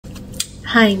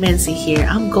Hi, Nancy here.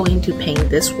 I'm going to paint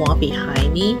this wall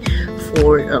behind me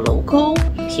for the logo.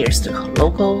 Here's the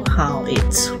logo, how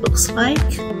it looks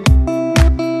like.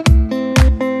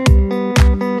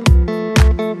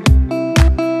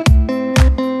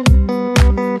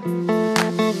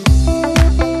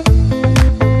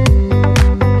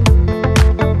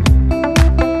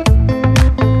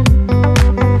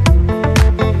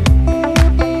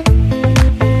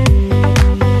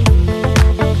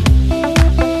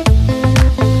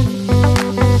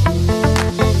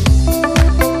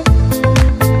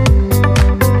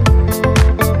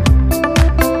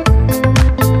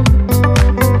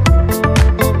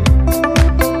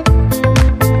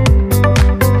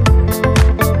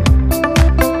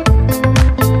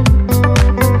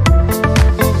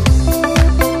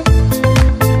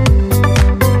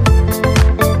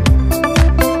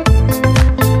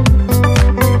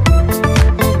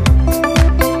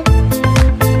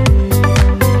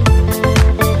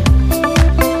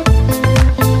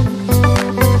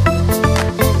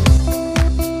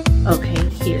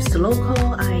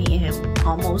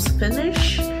 Almost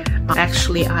finished.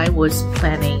 Actually, I was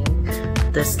planning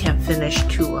this can finish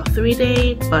 2 or 3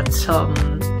 days, but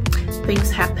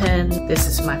things happen. This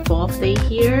is my 4th day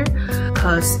here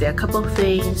because there are a couple of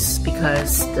things,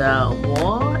 because the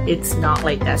wall, it's not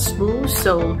like that smooth,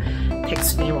 so it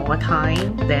takes me more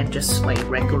time than just like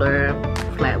regular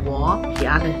flat wall. The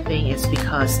other thing is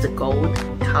because the gold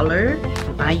color,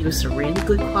 I use a really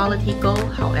good quality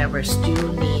gold, however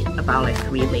still need about like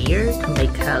 3 layers to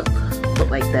make it look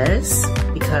like this,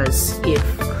 because if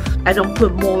I don't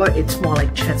put more, it's more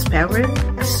like transparent,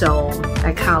 so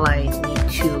I kind of like need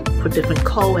to put different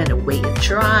coat and wait it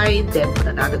dry, then put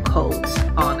another coat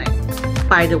on it.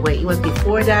 By the way, even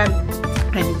before that,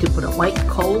 I need to put a white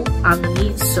coat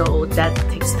underneath, so that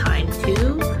takes time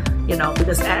too, you know,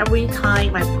 because every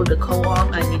time I put the coat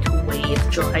on, I need to wait it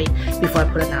dry before I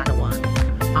put another one.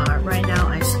 Right now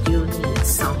I still need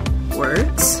some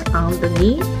words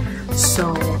underneath,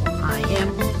 so I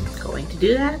am going to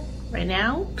do that right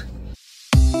now.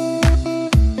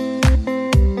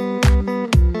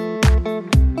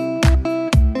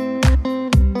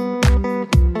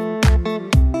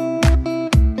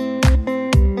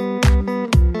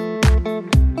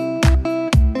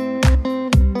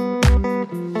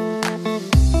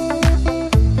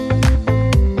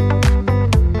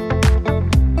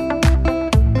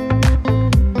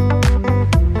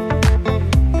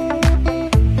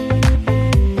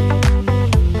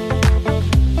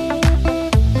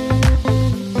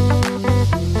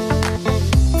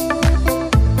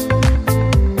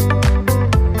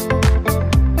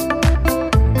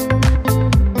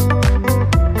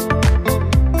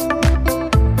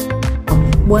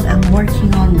 What I'm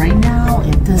working on right now,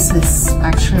 this is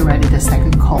actually already the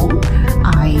second coat.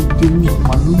 I do need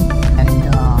one,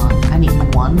 and I need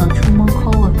 1 or 2 more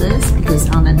coat of this because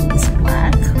underneath is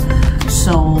black.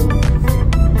 So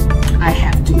I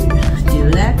have to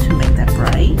do that to make that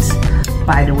bright.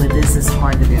 By the way, this is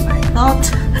harder than I thought.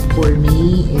 For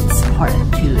me, it's hard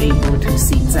to able to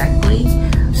see exactly,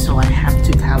 so I have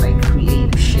to kind of like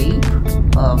create a shape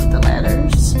of the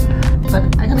letters. But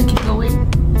I'm gonna keep going.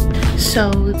 So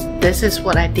this is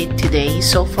what I did today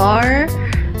so far.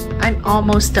 I'm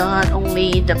almost done,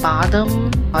 only the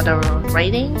bottom of the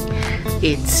writing.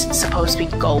 It's supposed to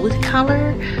be gold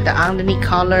color, the underneath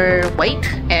color white,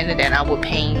 and then I will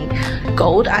paint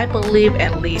gold, I believe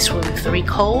at least with 3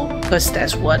 coat, because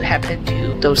that's what happened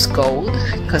to those gold,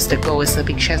 because the gold is a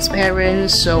bit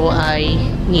transparent, so I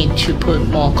need to put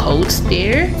more coats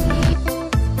there.